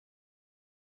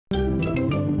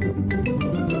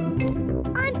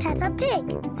Pig.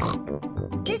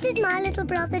 This is my little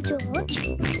brother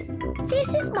George. This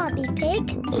is Mummy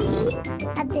Pig.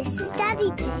 And this is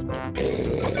Daddy Pig.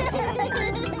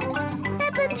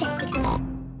 Peppa Pig.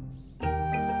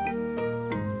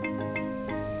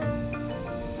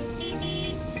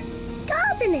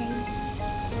 Gardening.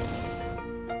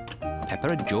 Peppa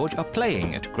and George are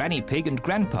playing at Granny Pig and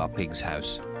Grandpa Pig's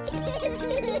house.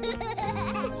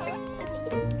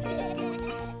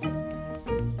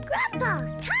 Grandpa,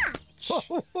 catch! Ho,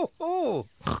 ho, ho, ho.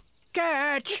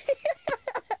 Catch!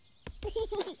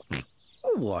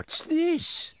 What's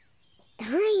this?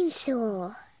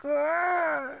 Dinosaur.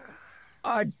 Grrr.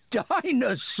 A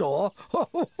dinosaur? Ho,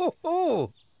 ho, ho,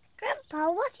 ho.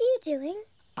 Grandpa, what are you doing?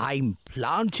 I'm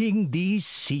planting these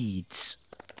seeds.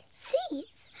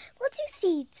 Seeds? What do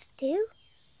seeds do?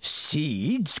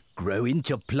 Seeds grow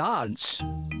into plants.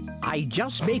 I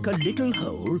just make a little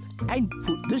hole and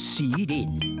put the seed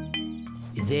in.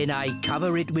 Then I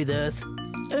cover it with earth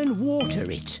and water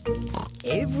it.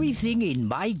 Everything in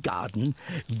my garden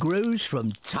grows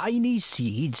from tiny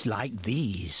seeds like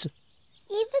these.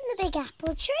 Even the big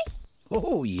apple tree?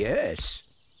 Oh, yes.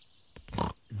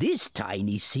 This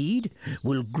tiny seed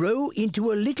will grow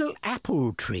into a little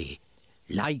apple tree,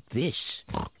 like this.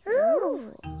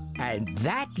 Ooh! And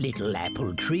that little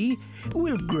apple tree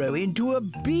will grow into a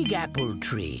big apple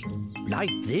tree,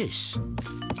 like this.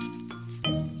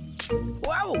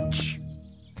 Ouch!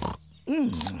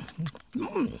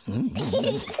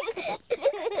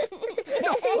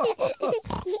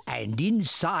 And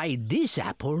inside this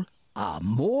apple are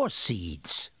more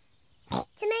seeds. To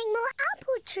make more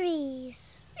apple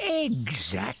trees.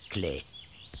 Exactly.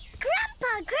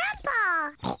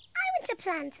 Grandpa! I want to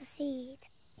plant a seed.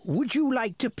 Would you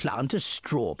like to plant a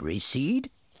strawberry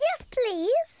seed? Yes,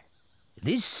 please.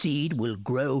 This seed will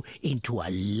grow into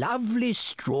a lovely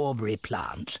strawberry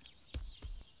plant.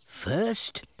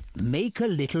 First, make a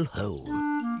little hole.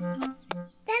 Then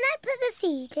I put the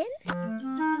seed in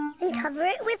and cover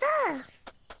it with earth.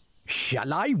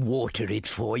 Shall I water it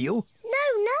for you?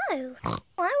 No. I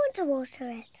want to water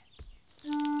it.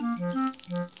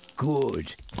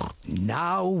 Good.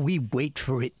 Now we wait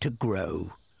for it to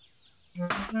grow.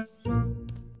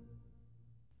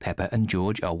 Peppa and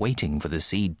George are waiting for the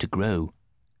seed to grow.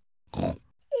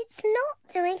 It's not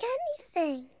doing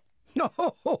anything.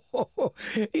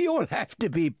 You'll have to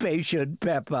be patient,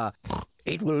 Peppa.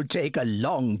 It will take a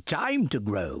long time to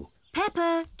grow.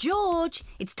 Peppa, George,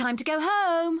 it's time to go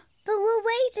home. But we're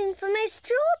waiting for my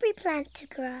strawberry plant to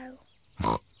grow.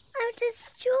 I wanted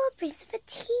strawberries for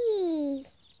tea.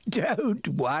 Don't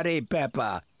worry,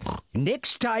 Peppa.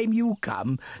 Next time you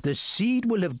come, the seed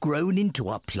will have grown into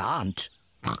a plant.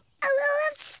 I will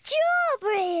have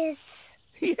strawberries.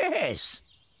 Yes.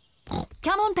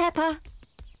 Come on, Peppa.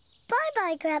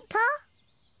 Bye-bye, Grandpa.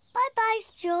 Bye-bye,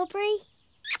 strawberry.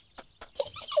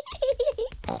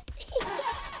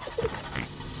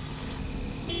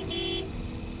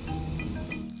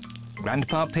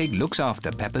 Grandpa Pig looks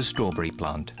after Peppa's strawberry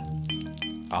plant.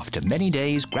 After many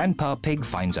days, Grandpa Pig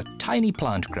finds a tiny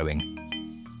plant growing.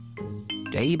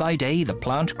 Day by day, the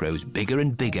plant grows bigger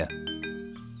and bigger.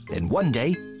 Then one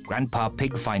day, Grandpa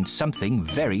Pig finds something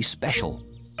very special.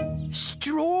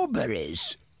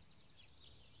 Strawberries.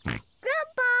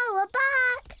 Grandpa, we're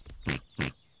back.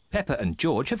 Peppa and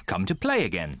George have come to play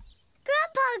again.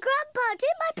 Grandpa,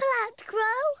 did my plant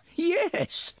grow?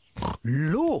 Yes.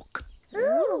 Look.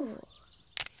 Ooh.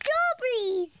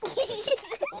 Strawberries.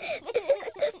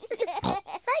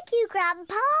 Thank you,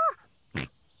 Grandpa.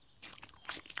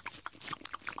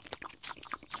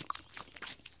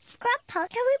 Grandpa,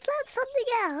 can we plant something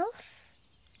else?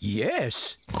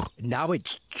 Yes. Now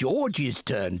it's George's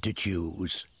turn to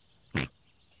choose.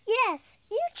 Yes,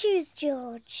 you choose,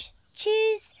 George.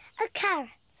 Choose a carrot.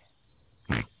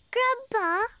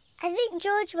 Grandpa, I think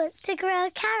George wants to grow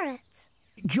a carrot.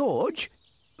 George,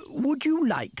 would you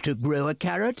like to grow a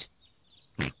carrot?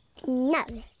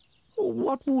 No.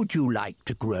 What would you like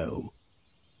to grow?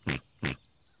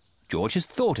 George has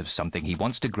thought of something he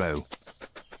wants to grow.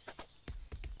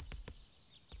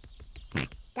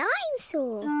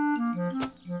 Dinosaur.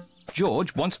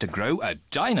 George wants to grow a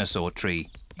dinosaur tree.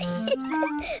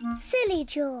 Silly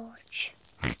George.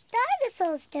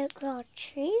 Dinosaurs don't grow on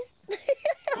trees.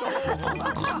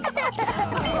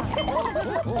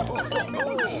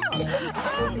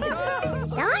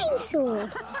 Dinosaur.